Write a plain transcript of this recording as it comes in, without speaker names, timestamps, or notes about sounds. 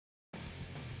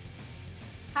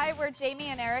Hi, we're Jamie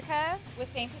and Erica with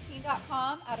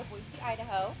famefifteen.com out of Boise,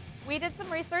 Idaho. We did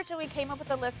some research and we came up with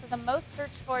a list of the most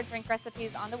searched for drink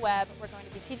recipes on the web. We're going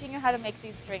to be teaching you how to make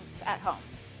these drinks at home.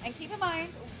 And keep in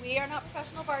mind, we are not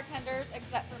professional bartenders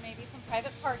except for maybe some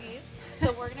private parties,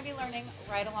 so we're going to be learning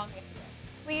right along with you.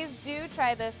 Please do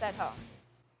try this at home.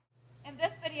 In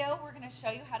this video, we're going to show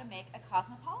you how to make a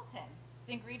Cosmopolitan.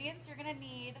 The ingredients you're going to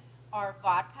need are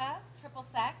vodka, triple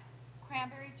sec,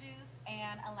 cranberry juice,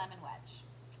 and a lemon wedge.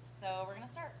 So we're going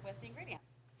to start with the ingredients.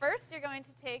 First, you're going to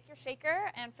take your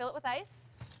shaker and fill it with ice.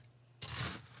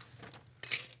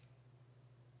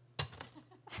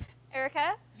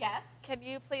 Erica? Yes? Can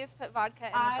you please put vodka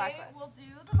in the shot glass? I will do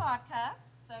the vodka,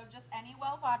 so just any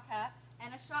well vodka,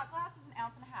 and a shot glass is 1.5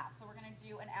 ounces. So we're going to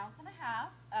do 1.5 ounces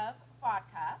of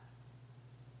vodka.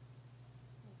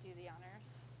 Do the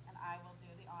honors. And I will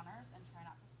do the honors and try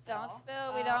not to spill. Don't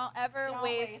spill. We don't ever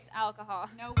waste alcohol.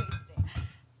 No wasting.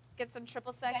 Get some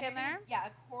triple sec in there. Yeah,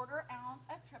 1/4 ounce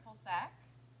of triple sec,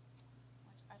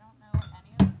 which I don't know what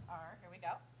any of these are. Here we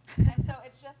go. And so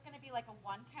it's just going to be like a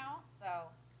 1 count,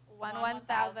 so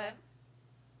 1/1000.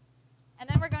 And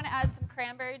then we're going to add some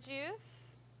cranberry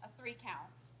juice. A 3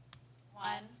 count.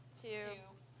 1, 2,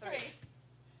 3.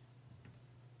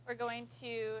 We're going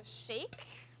to shake.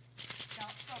 Don't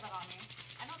spill that on me.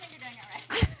 I don't think you're doing it right.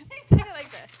 Take it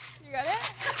like this. You got it?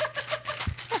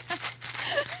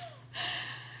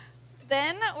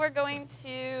 Then we're going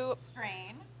to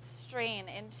strain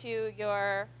into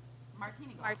your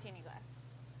martini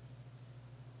glass.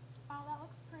 Oh, that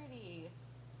looks pretty.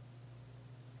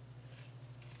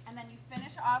 And then you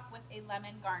finish off with a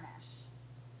lemon garnish.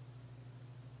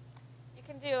 You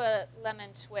can do a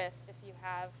lemon twist if you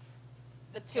have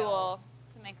the tool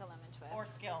to make a lemon twist. Or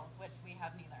skills, which we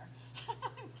have neither.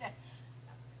 Okay.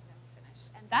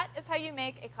 Finished. And that is how you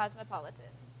make a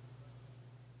Cosmopolitan.